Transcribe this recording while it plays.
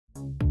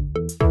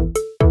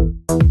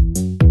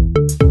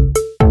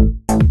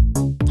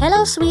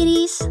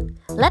sweeties!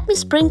 Let me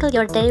sprinkle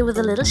your day with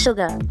a little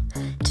sugar.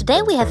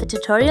 Today we have a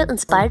tutorial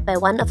inspired by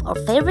one of our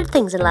favorite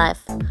things in life.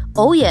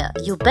 Oh yeah,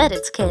 you bet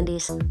it's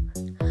candies.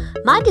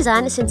 My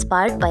design is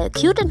inspired by a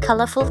cute and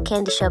colorful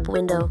candy shop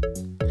window.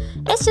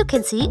 As you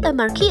can see, a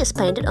marquee is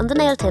painted on the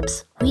nail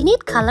tips. We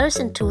need colors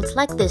and tools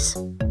like this.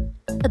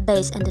 A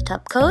base and a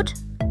top coat,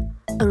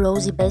 a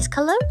rosy base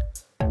color,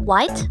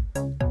 white,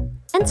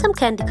 and some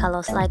candy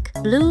colors like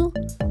blue,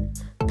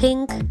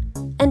 pink,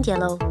 and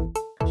yellow.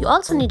 You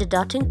also need a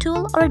dotting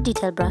tool or a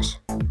detail brush.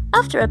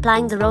 After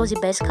applying the rosy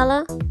base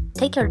color,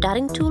 take your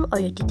dotting tool or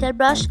your detail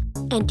brush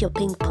and your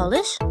pink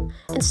polish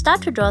and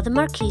start to draw the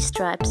marquee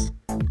stripes.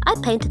 I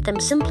painted them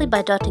simply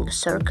by dotting a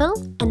circle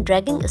and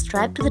dragging a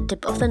stripe to the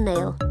tip of the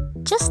nail,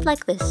 just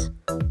like this.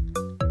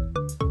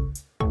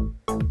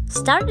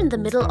 Start in the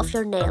middle of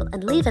your nail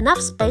and leave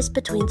enough space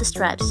between the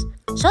stripes,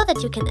 so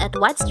that you can add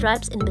white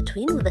stripes in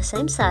between with the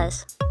same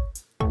size.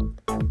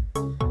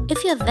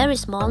 If you have very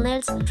small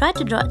nails, try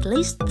to draw at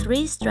least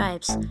 3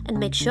 stripes and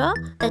make sure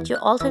that you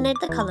alternate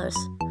the colors.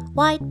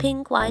 White,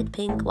 pink, white,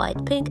 pink,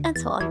 white, pink, and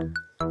so on.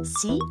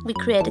 See, we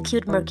create a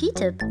cute marquee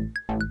tip.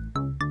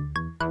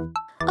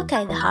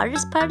 Okay, the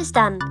hardest part is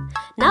done.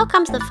 Now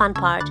comes the fun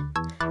part.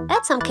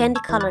 Add some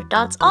candy colored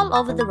dots all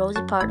over the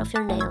rosy part of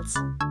your nails.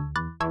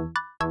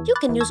 You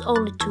can use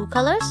only 2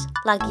 colors,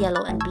 like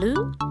yellow and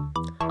blue,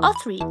 or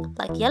 3,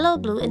 like yellow,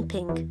 blue, and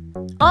pink.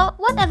 Or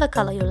whatever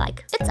color you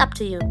like, it's up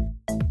to you.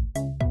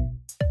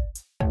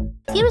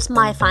 Here is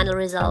my final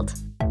result.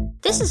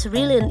 This is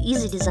really an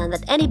easy design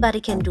that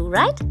anybody can do,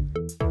 right?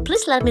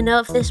 Please let me know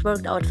if this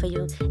worked out for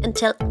you and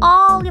tell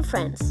all your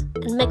friends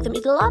and make them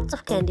eat lots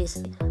of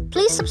candies.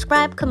 Please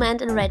subscribe,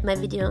 comment and rate my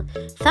video.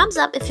 Thumbs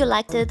up if you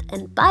liked it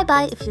and bye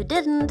bye if you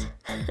didn't.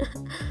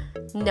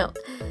 No,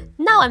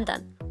 now I'm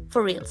done.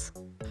 For reals.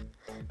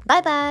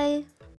 Bye bye.